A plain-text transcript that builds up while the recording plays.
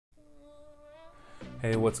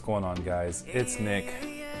Hey, what's going on, guys? It's Nick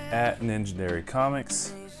at NinjaDairy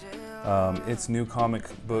Comics. It's New Comic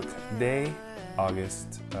Book Day,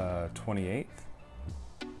 August 28th.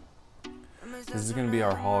 This is going to be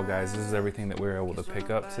our haul, guys. This is everything that we were able to pick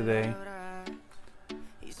up today.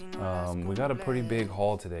 We got a pretty big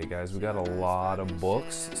haul today, guys. We got a lot of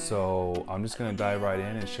books, so I'm just going to dive right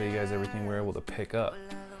in and show you guys everything we were able to pick up.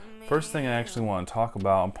 First thing I actually want to talk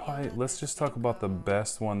about, let's just talk about the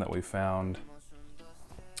best one that we found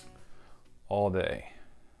all day.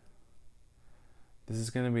 This is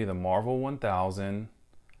going to be the Marvel 1000.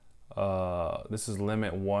 This is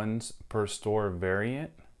limit 1 per store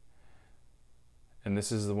variant. And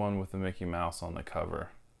this is the one with the Mickey Mouse on the cover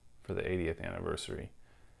for the 80th anniversary.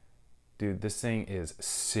 Dude, this thing is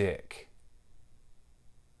sick.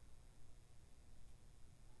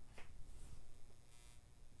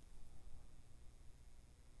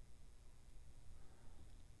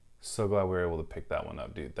 So glad we were able to pick that one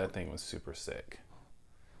up, dude. That thing was super sick.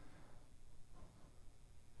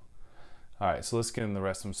 Alright, so let's get into the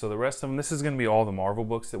rest of them. So the rest of them, this is going to be all the Marvel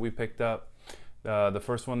books that we picked up. The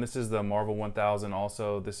first one, this is the Marvel 1000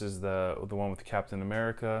 also. This is the one with Captain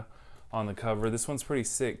America on the cover. This one's pretty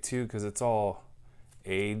sick too because it's all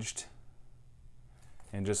aged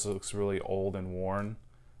and just looks really old and worn.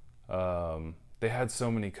 They had so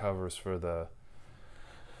many covers for the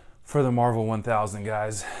Marvel 1000,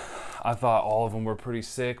 guys. I thought all of them were pretty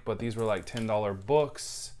sick, but these were like $10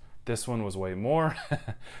 books. This one was way more.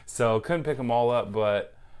 So couldn't pick them all up,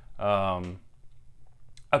 but I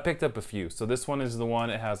picked up a few. So this one is the one,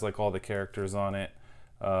 it has like all the characters on it.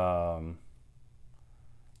 It's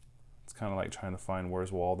kind of like trying to find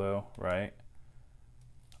Where's Waldo, right?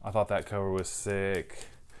 I thought that cover was sick.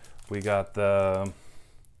 We got the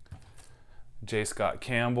J. Scott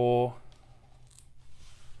Campbell.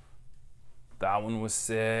 That one was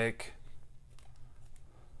sick.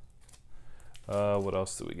 What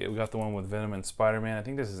else did we get? We got the one with Venom and Spider-Man. I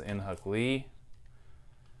think this is In-Huk Lee.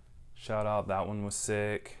 Shout out, that one was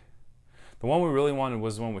sick. The one we really wanted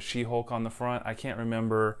was the one with She-Hulk on the front. I can't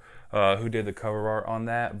remember who did the cover art on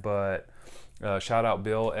that, but shout out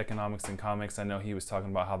Bill, Economics and Comics. I know he was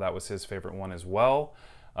talking about how that was his favorite one as well.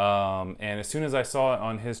 And as soon as I saw it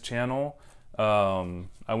on his channel,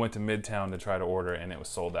 I went to Midtown to try to order it, and it was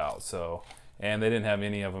sold out. So, and they didn't have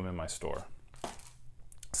any of them in my store.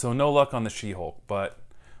 So no luck on the She-Hulk, but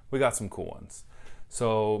we got some cool ones.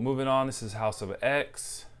 So moving on, this is House of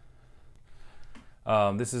X.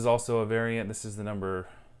 This is also a variant. This is the number,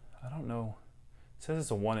 I don't know, it says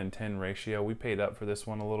it's a 1 in 10 ratio. We paid up for this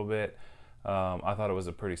one a little bit. I thought it was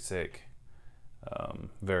a pretty sick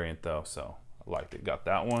variant though, so I liked it. Got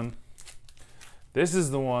that one. This is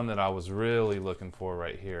the one that I was really looking for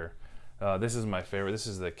right here. This is my favorite. This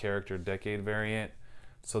is the Character Decade variant.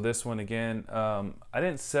 So this one again, I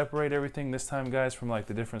didn't separate everything this time, guys, from like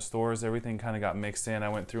the different stores. Everything kind of got mixed in. I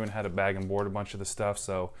went through and had to bag and board a bunch of the stuff.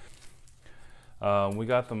 So we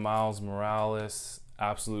got the Miles Morales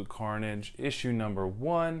Absolute Carnage issue number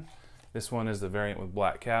 1. This one is the variant with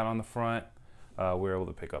Black Cat on the front. We were able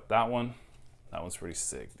to pick up that one. That one's pretty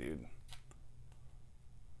sick, dude.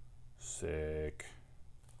 Sick.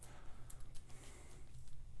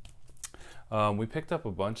 We picked up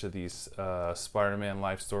a bunch of these Spider-Man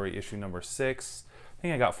Life Story issue number 6. I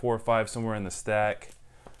think I got 4 or 5 somewhere in the stack.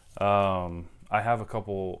 I have a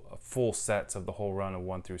couple full sets of the whole run of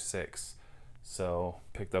 1 through 6. So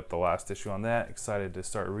picked up the last issue on that. Excited to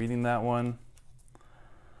start reading that one.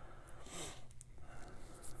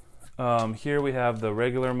 Here we have the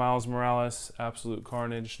regular Miles Morales Absolute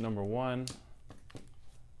Carnage number 1.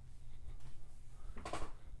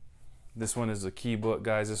 This one is a key book,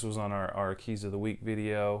 guys. This was on our Keys of the Week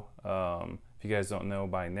video. If you guys don't know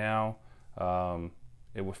by now,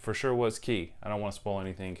 it for sure was key. I don't want to spoil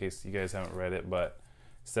anything in case you guys haven't read it, but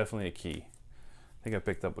it's definitely a key. I think I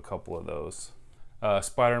picked up a couple of those.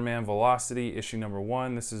 Spider-Man Velocity issue number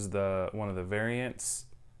 1. This is one of the variants.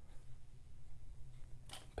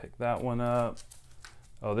 Pick that one up.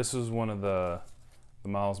 Oh, this was one of the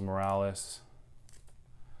Miles Morales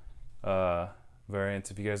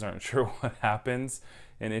variants. If you guys aren't sure what happens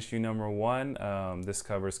in issue number 1, this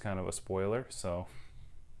cover is kind of a spoiler, so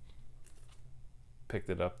picked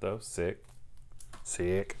it up though. Sick.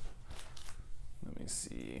 Let me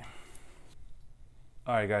see.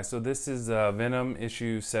 Alright, guys, so this is Venom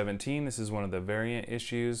issue 17. This is one of the variant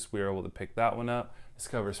issues. We were able to pick that one up. This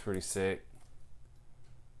cover is pretty sick.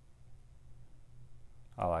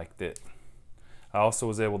 I liked it. I also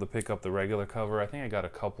was able to pick up the regular cover. I think I got a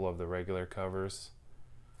couple of the regular covers.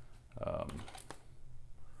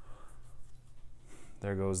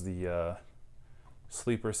 There goes the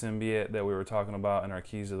sleeper symbiote that we were talking about in our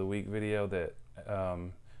Keys of the Week video that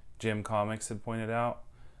Jim Comics had pointed out.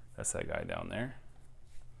 That's that guy down there.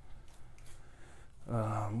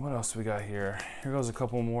 What else we got here? Here goes a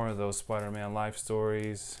couple more of those Spider-Man life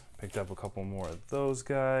stories. Picked up a couple more of those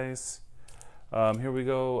guys. Here we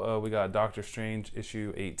go. We got Doctor Strange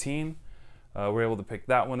issue 18. We're able to pick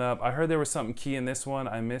that one up. I heard there was something key in this one.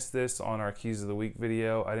 I missed this on our Keys of the Week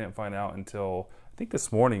video. I didn't find out until I think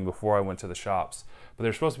this morning before I went to the shops. But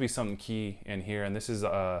there's supposed to be something key in here, and this is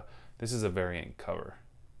a variant cover.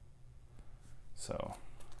 So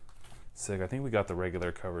sick. I think we got the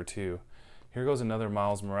regular cover too. Here goes another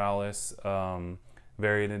Miles Morales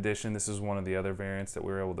variant edition. This is one of the other variants that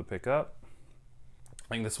we were able to pick up.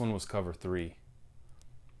 I think this one was cover 3.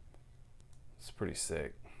 It's pretty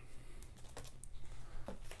sick.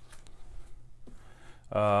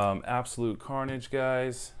 Absolute Carnage,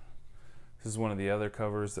 guys. This is one of the other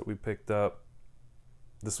covers that we picked up.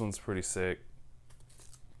 This one's pretty sick.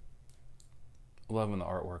 Loving the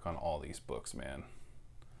artwork on all these books, man.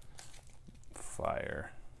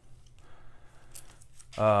 Fire.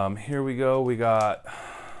 Here we go. We got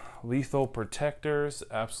Lethal Protectors,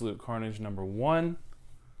 Absolute Carnage #1.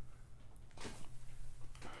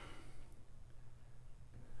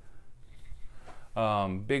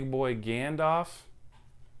 Big Boy Gandalf.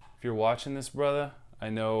 If you're watching this, brother, I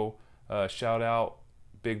know, shout out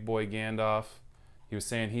Big Boy Gandalf. He was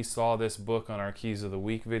saying he saw this book on our Keys of the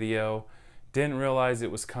Week video. Didn't realize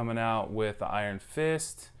it was coming out with the Iron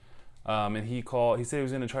Fist. And he said he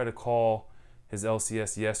was going to try to call his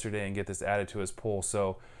LCS yesterday and get this added to his pull.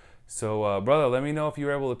 So brother, let me know if you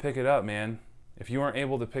were able to pick it up, man. If you weren't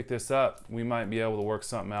able to pick this up, we might be able to work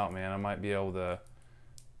something out, man. I might be able to.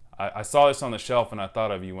 I saw this on the shelf and I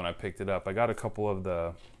thought of you when I picked it up. I got a couple of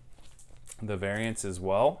the variants as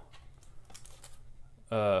well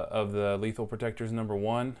of the Lethal Protectors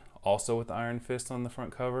 #1, also with the Iron Fist on the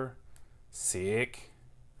front cover. Sick.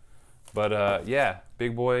 But yeah,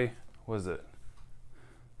 Big Boy, what is it?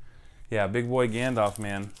 Yeah, Big Boy Gandalf,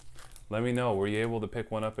 man. Let me know. Were you able to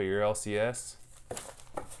pick one up at your LCS?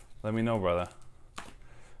 Let me know, brother.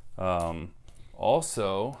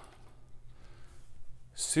 Also,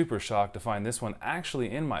 super shocked to find this one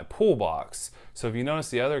actually in my pull box. So if you notice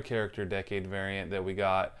the other character decade variant that we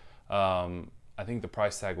got, I think the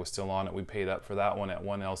price tag was still on it. We paid up for that one at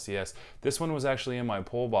one LCS. This one was actually in my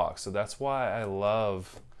pull box. So that's why I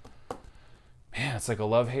love, man, it's like a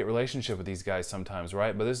love-hate relationship with these guys sometimes,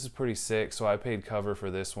 right? But this is pretty sick. So I paid cover for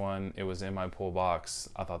this one. It was in my pull box.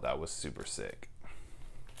 I thought that was super sick.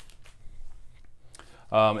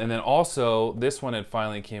 And then also, this one had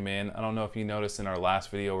finally came in. I don't know if you noticed in our last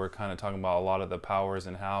video, we're kind of talking about a lot of the Powers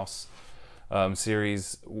and House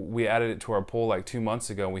series. We added it to our poll like 2 months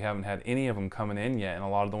ago. We haven't had any of them coming in yet, and a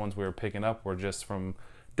lot of the ones we were picking up were just from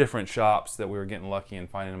different shops that we were getting lucky and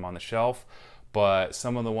finding them on the shelf. But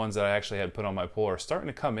some of the ones that I actually had put on my poll are starting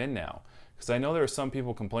to come in now. Because I know there are some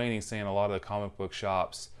people complaining, saying a lot of the comic book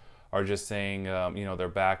shops are just saying, you know, they're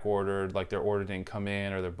back ordered, like their order didn't come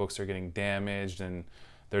in, or their books are getting damaged, and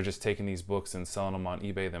they're just taking these books and selling them on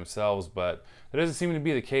eBay themselves. But that doesn't seem to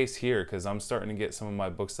be the case here, because I'm starting to get some of my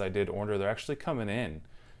books that I did order, they're actually coming in.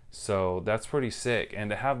 So that's pretty sick. And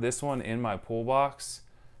to have this one in my pool box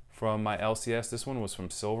from my LCS, this one was from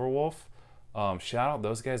Silverwolf. Shout out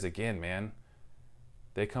those guys again, man.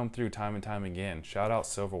 They come through time and time again. Shout out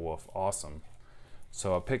Silverwolf, awesome.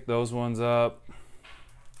 So I picked those ones up.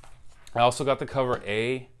 I also got the cover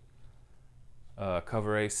A.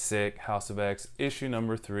 Cover A, sick. House of X, issue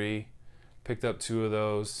 #3. Picked up 2 of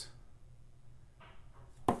those.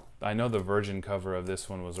 I know the virgin cover of this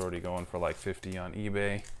one was already going for like 50 on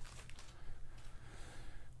eBay.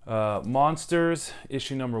 Monsters,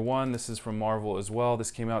 issue #1. This is from Marvel as well.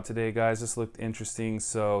 This came out today, guys. This looked interesting,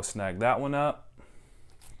 so snag that one up.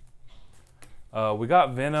 We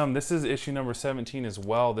got Venom. This is issue #17 as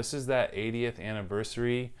well. This is that 80th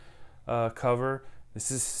anniversary cover. This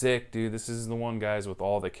is sick, dude. This is the one, guys, with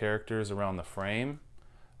all the characters around the frame.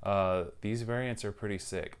 These variants are pretty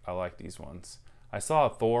sick. I like these ones. I saw a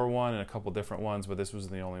Thor one and a couple different ones, but this was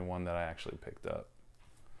the only one that I actually picked up.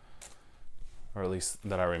 Or at least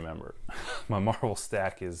that I remember. My Marvel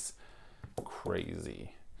stack is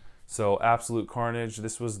crazy. So Absolute Carnage,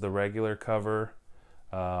 this was the regular cover.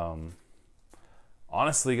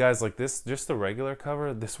 Honestly, guys, like this, just the regular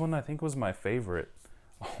cover, this one I think was my favorite.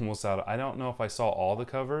 Almost out of, I don't know if I saw all the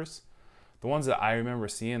covers. The ones that I remember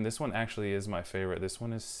seeing, this one actually is my favorite. This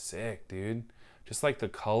one is sick, dude. Just like the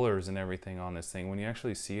colors and everything on this thing. When you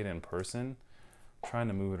actually see it in person, I'm trying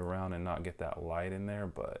to move it around and not get that light in there,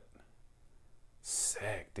 but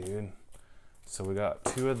sick, dude. So we got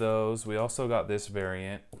 2 of those. We also got this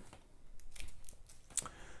variant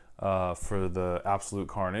for the Absolute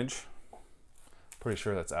Carnage. Pretty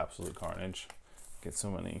sure that's Absolute Carnage. Get so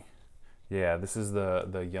many. Yeah, this is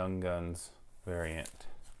the Young Guns variant.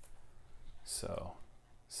 So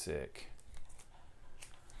sick.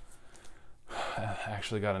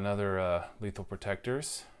 Actually got another Lethal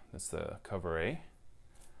Protectors. That's the cover A.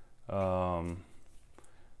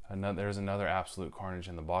 There's another Absolute Carnage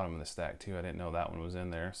in the bottom of the stack too. I didn't know that one was in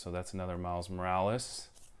there. So that's another Miles Morales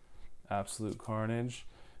Absolute Carnage.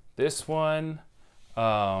 This one,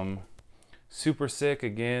 super sick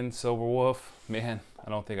again, Silver Wolf. Man, I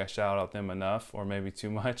don't think I shout out them enough, or maybe too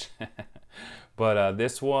much. But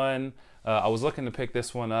this one, I was looking to pick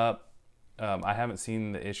this one up. I haven't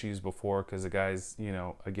seen the issues before because the guys, you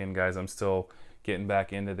know, again, guys, I'm still getting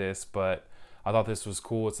back into this, but I thought this was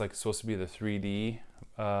cool. It's like supposed to be the 3D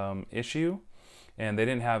issue, and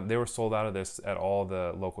they were sold out of this at all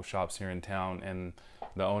the local shops here in town, and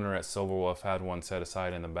the owner at Silver Wolf had one set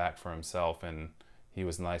aside in the back for himself, and he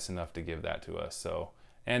was nice enough to give that to us. So,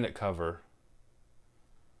 and at cover.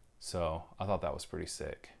 So I thought that was pretty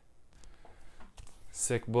sick.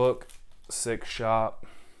 Sick book, sick shop,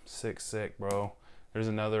 sick, bro. There's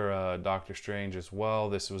another Doctor Strange as well.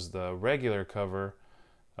 This was the regular cover,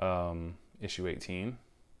 issue 18.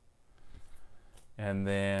 And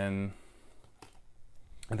then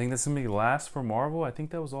I think this is gonna be last for Marvel. I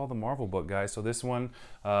think that was all the Marvel book, guys. So this one,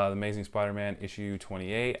 The Amazing Spider-Man issue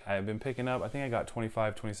 28, I've been picking up. I think I got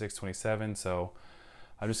 25, 26, 27. So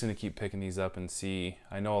I'm just gonna keep picking these up and see.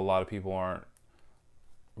 I know a lot of people aren't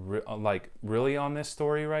really on this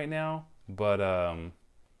story right now, but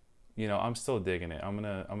you know, I'm still digging it. I'm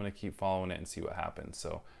gonna keep following it and see what happens.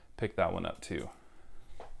 So pick that one up too.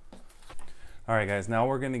 All right, guys, now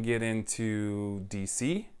we're gonna get into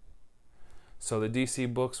DC. So the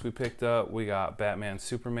DC books we picked up, we got Batman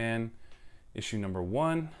Superman issue number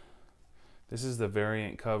 1. This is the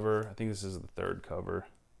variant cover. I think this is the 3rd cover.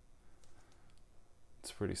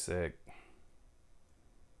 It's pretty sick.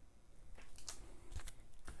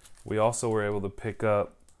 We also were able to pick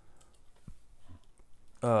up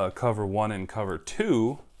cover 1 and cover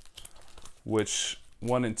 2, which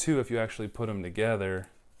 1 and 2, if you actually put them together,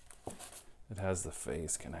 it has the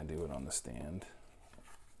face. Can I do it on the stand?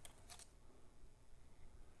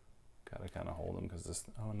 Gotta kind of hold them because this,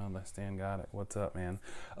 oh no, the stand got it. What's up, man?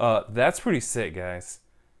 That's pretty sick, guys.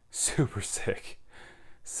 Super sick.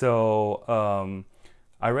 So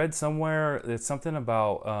I read somewhere it's something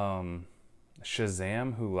about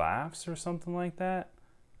Shazam Who Laughs or something like that,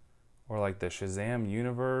 or like the Shazam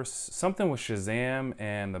universe, something with Shazam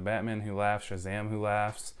and the Batman Who Laughs, Shazam Who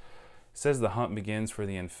Laughs. It says the hunt begins for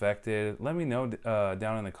the infected. Let me know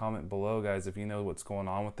down in the comment below, guys, if you know what's going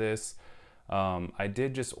on with this. I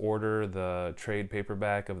did just order the trade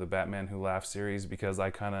paperback of the Batman Who Laughs series because I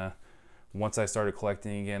kind of, once I started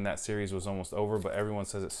collecting again, that series was almost over, but everyone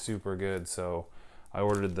says it's super good. So I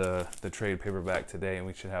ordered the trade paperback today, and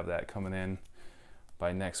we should have that coming in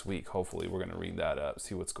by next week. Hopefully we're going to read that up,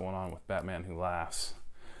 see what's going on with Batman Who Laughs.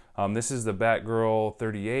 This is the Batgirl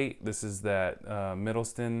 38. This is that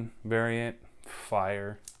Middleston variant.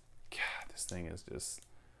 Fire. God, this thing is just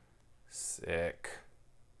sick.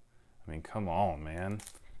 I mean, come on, man.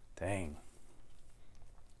 Dang.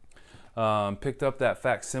 Picked up that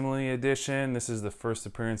facsimile edition. This is the first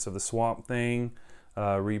appearance of the Swamp Thing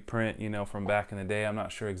reprint, you know, from back in the day. I'm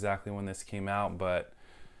not sure exactly when this came out, but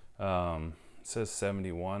it says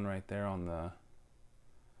 71 right there on the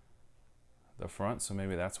front, so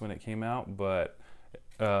maybe that's when it came out. But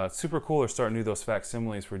super cool. They're starting to do those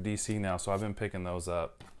facsimiles for DC now, so I've been picking those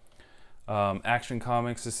up. Action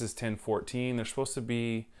Comics, this is 1014. They're supposed to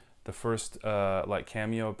be the first like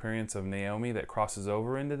cameo appearance of Naomi that crosses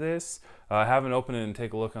over into this. I haven't opened it and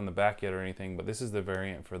take a look on the back yet or anything, but this is the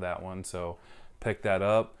variant for that one, so pick that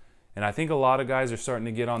up. And I think a lot of guys are starting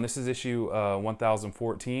to get on. This is issue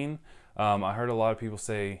 1014. I heard a lot of people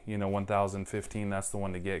say, you know, 1015, that's the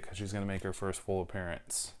one to get because she's going to make her first full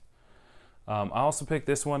appearance. I also picked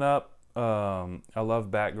this one up. I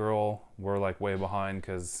love Batgirl. We're like way behind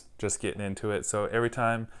because just getting into it. So every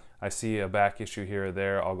time I see a back issue here or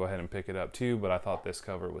there, I'll go ahead and pick it up too. But I thought this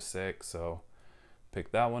cover was sick, so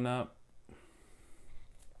pick that one up.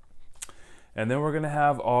 And then we're going to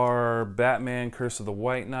have our Batman Curse of the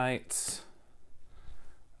White Knights.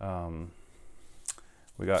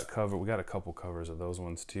 We got a couple covers of those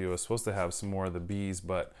ones too. I was supposed to have some more of the B's,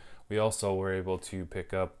 but we also were able to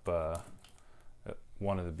pick up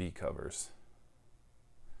one of the B covers.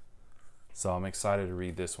 So I'm excited to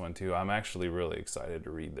read this one too. I'm actually really excited to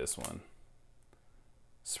read this one.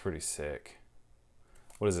 It's pretty sick.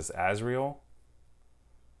 What is this, Azrael?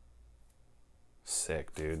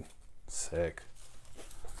 Sick, dude. Sick.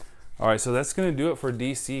 All right, so that's gonna do it for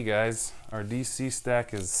DC, guys. Our DC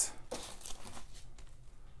stack is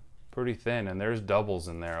pretty thin, and there's doubles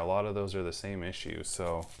in there. A lot of those are the same issue.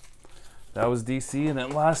 So that was DC, and then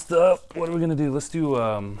last up, what are we gonna do? Let's do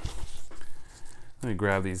let me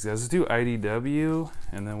grab these guys. Let's do IDW,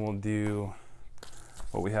 and then we'll do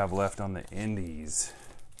what we have left on the indies.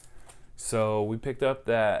 So we picked up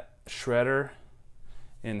that Shredder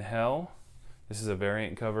in Hell. This is a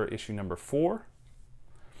variant cover, issue number 4.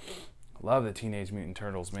 Love the Teenage Mutant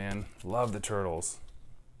Turtles, man. Love the Turtles.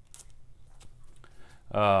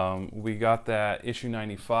 We got that issue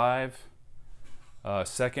 95,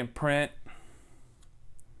 second print.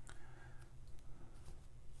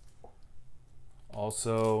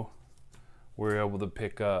 Also, we're able to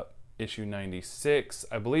pick up issue 96.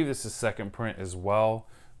 I believe this is second print as well.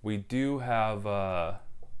 We do have a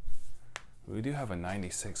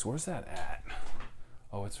 96. Where's that at?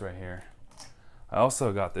 Oh, it's right here. I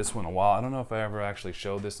also got this one a while. I don't know if I ever actually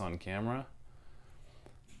showed this on camera,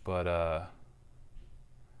 but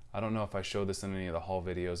I don't know if I showed this in any of the haul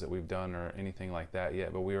videos that we've done or anything like that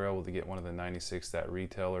yet, but we were able to get one of the 96, that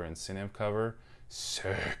retailer incentive cover.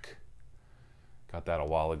 Sick. Got that a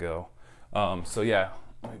while ago. So yeah,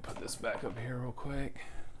 let me put this back up here real quick.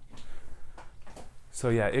 So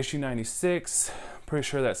yeah, issue 96, pretty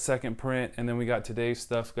sure that's second print. And then we got today's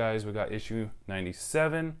stuff, guys. We got issue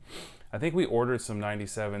 97. I think we ordered some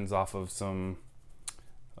 97s off of some,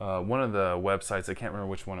 one of the websites. I can't remember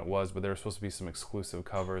which one it was, but there were supposed to be some exclusive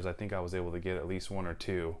covers. I think I was able to get at least 1 or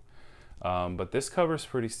 2. But this cover's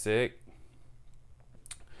pretty sick.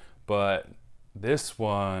 But this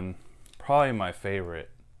one, probably my favorite.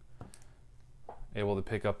 Able to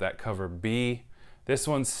pick up that cover B. This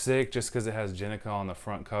one's sick just because it has Jenica on the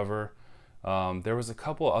front cover. There was a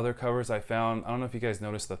couple other covers I found. I don't know if you guys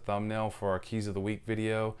noticed the thumbnail for our Keys of the Week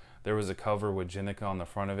video. There was a cover with Jenica on the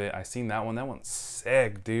front of it. I seen that one. That one's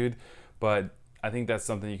sick, dude. But I think that's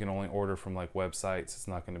something you can only order from like websites. It's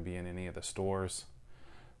not going to be in any of the stores.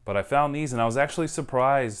 But I found these and I was actually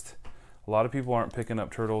surprised. A lot of people aren't picking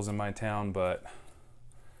up turtles in my town, but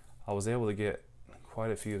I was able to get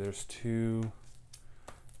quite a few. There's 2,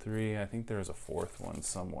 3, I think there's a 4th one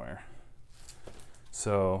somewhere.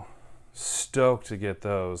 So stoked to get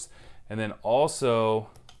those. And then also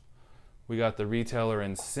we got the retailer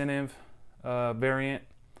incentive variant.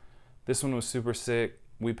 This one was super sick.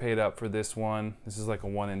 We paid up for this one. This is like a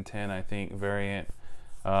 1 in 10, I think, variant.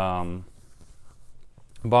 But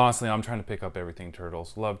honestly, I'm trying to pick up everything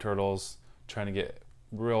turtles. Love turtles. Trying to get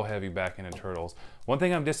real heavy back into turtles. One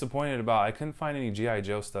thing I'm disappointed about, I couldn't find any G.I.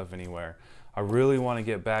 Joe stuff anywhere. I really want to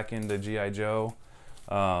get back into G.I. Joe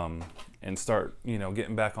and start, you know,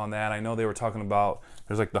 getting back on that. I know they were talking about,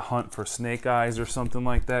 there's like the Hunt for Snake Eyes or something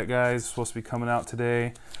like that, guys. Supposed to be coming out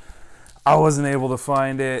today. I wasn't able to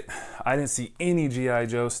find it. I didn't see any G.I.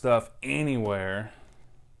 Joe stuff anywhere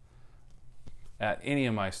at any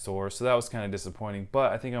of my stores, so that was kind of disappointing.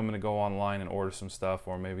 But I think I'm going to go online and order some stuff,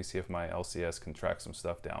 or maybe see if my LCS can track some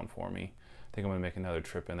stuff down for me. I think I'm going to make another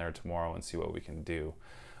trip in there tomorrow and see what we can do.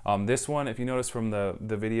 This one, if you notice from the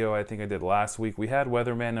video I think I did last week, we had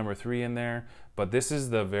Weatherman number 3 in there, but this is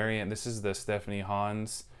the variant, this is the Stephanie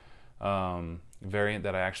Hans variant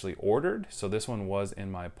that I actually ordered. So this one was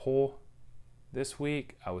in my pull this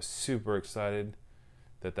week. I was super excited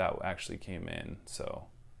that that actually came in. So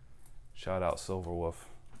shout out Silverwolf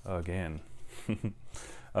again.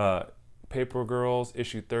 Paper Girls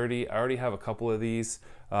issue 30. I already have a couple of these.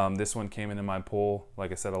 This one came in my pull.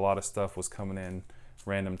 Like I said, a lot of stuff was coming in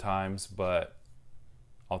random times, but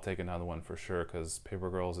I'll take another one for sure because Paper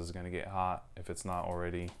Girls is going to get hot if it's not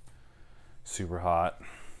already super hot.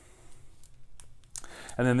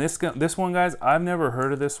 And then this one, guys, I've never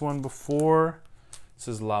heard of this one before. This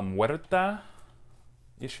is La Muerta,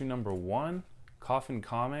 issue number 1, Coffin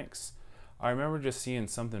Comics. I remember just seeing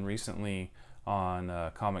something recently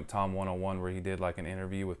on Comic Tom 101 where he did like an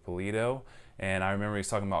interview with Polito, and I remember he's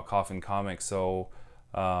talking about Coffin Comics. So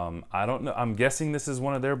I don't know, I'm guessing this is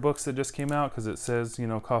one of their books that just came out because it says, you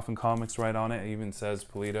know, Coffin Comics right on it. It even says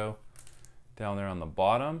Polito down there on the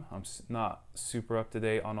bottom. I'm not super up to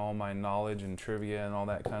date on all my knowledge and trivia and all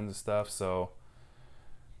that kinds of stuff, so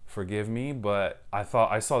forgive me, but I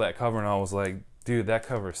saw that cover and I was like, dude, that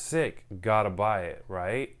cover's sick, gotta buy it,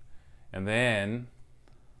 right? And then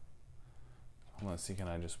let's see, can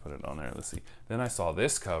I just put it on there? Let's see. Then I saw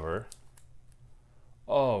this cover.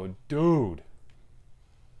 Oh, dude,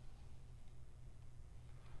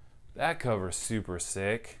 that cover's super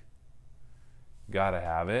sick, gotta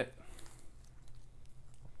have it.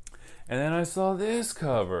 And then I saw this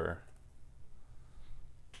cover.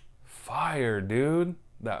 fire, dude.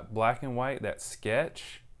 That black and white, that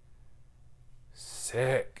sketch.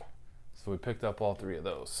 Sick. So we picked up all 3 of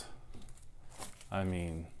those. I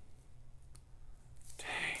mean,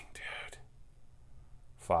 dang, dude.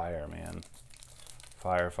 Fire, man.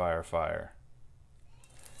 Fire, fire, fire.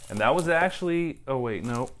 And that was actually, oh wait,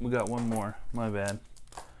 no, we got one more. My bad.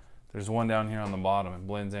 There's one down here on the bottom. It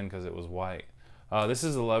blends in because it was white. This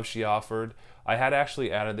is the love she offered. I had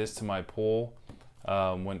actually added this to my pull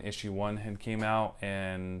when issue 1 had came out,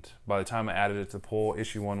 and by the time I added it to the pull,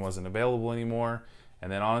 issue 1 wasn't available anymore.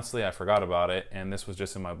 And then honestly, I forgot about it, and this was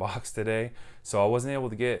just in my box today. So I wasn't able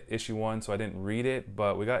to get issue 1, so I didn't read it,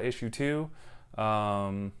 but we got issue 2.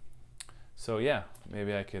 So yeah,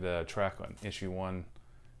 maybe I could track on issue 1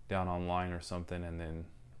 down online or something and then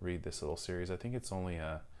read this little series. I think it's only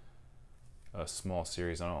a small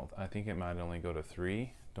series. I think it might only go to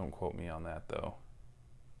 3. Don't quote me on that though.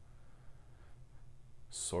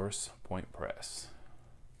 Source Point Press.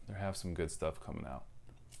 They have some good stuff coming out.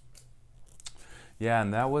 Yeah,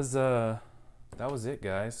 and that was it,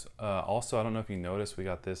 guys. Also, I don't know if you noticed, we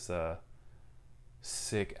got this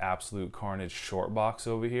sick Absolute Carnage short box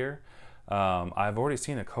over here. I've already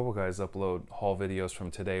seen a couple guys upload haul videos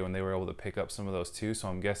from today when they were able to pick up some of those too, so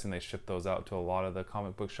I'm guessing they shipped those out to a lot of the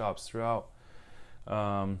comic book shops throughout.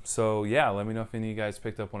 So yeah, let me know if any of you guys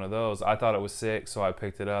picked up one of those. I thought it was sick, so I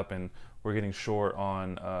picked it up, and we're getting short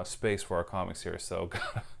on space for our comics here, so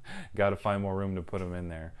gotta find more room to put them in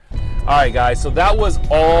there. All right, guys, so that was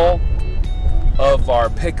all of our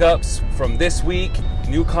pickups from this week,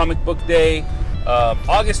 New Comic Book Day,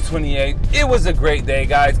 August 28th. It was a great day,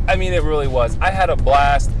 guys. I mean, it really was. I had a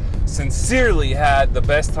blast. Sincerely had the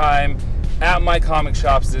best time at my comic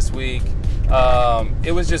shops this week.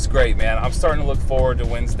 It was just great, man. I'm starting to look forward to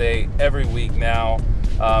Wednesday every week now.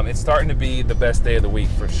 It's starting to be the best day of the week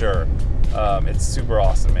for sure. It's super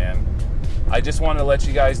awesome, man. I just wanted to let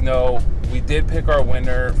you guys know we did pick our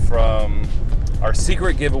winner from our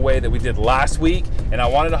secret giveaway that we did last week, and I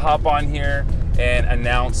wanted to hop on here and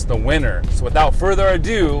announce the winner. So without further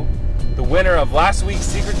ado, the winner of last week's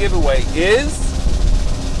secret giveaway is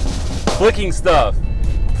Flicking Stuff.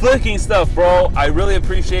 Flicking Stuff, bro. I really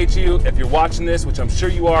appreciate you. If you're watching this, which I'm sure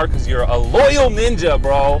you are because you're a loyal ninja,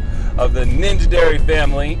 bro, of the NinjaDairy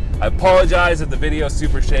family. I apologize if the video is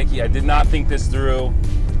super shaky. I did not think this through.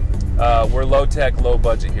 We're low tech, low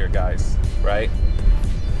budget here, guys, right?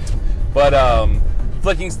 But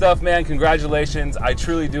Flicking Stuff, man, congratulations. I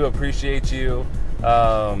truly do appreciate you.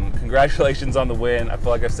 Congratulations on the win. I feel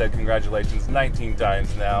like I've said congratulations 19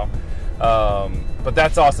 times now. But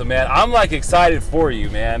that's awesome, man. I'm like excited for you,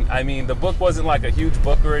 man. I mean, the book wasn't like a huge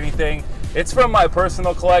book or anything. It's from my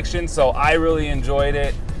personal collection, so I really enjoyed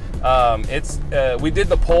it. We did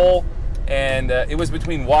the poll, and it was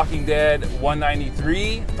between Walking Dead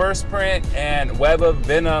 193 first print and Web of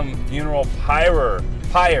Venom Funeral Pyre.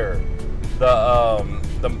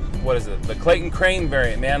 What is it? The Clayton Crane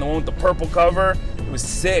variant, man. The one with the purple cover. It was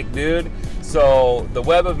sick, dude. So the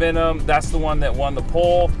Web of Venom, that's the one that won the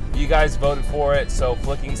poll. You guys voted for it, so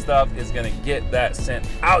Flicking Stuff is gonna get that sent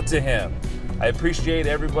out to him. I appreciate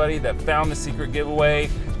everybody that found the secret giveaway.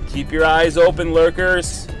 Keep your eyes open,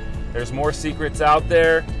 lurkers. There's more secrets out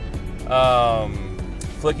there.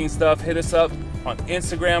 Flicking Stuff, hit us up on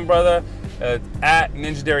Instagram, brother, at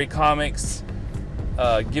NinjaDairy Comics.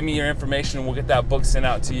 Give me your information and we'll get that book sent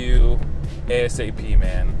out to you ASAP,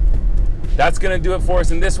 man. That's gonna do it for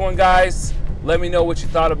us in this one, guys. Let me know what you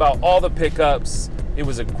thought about all the pickups. It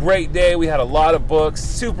was a great day. We had a lot of books.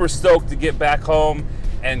 Super stoked to get back home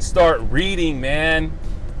and start reading, man.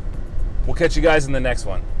 We'll catch you guys in the next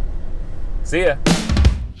one. See ya.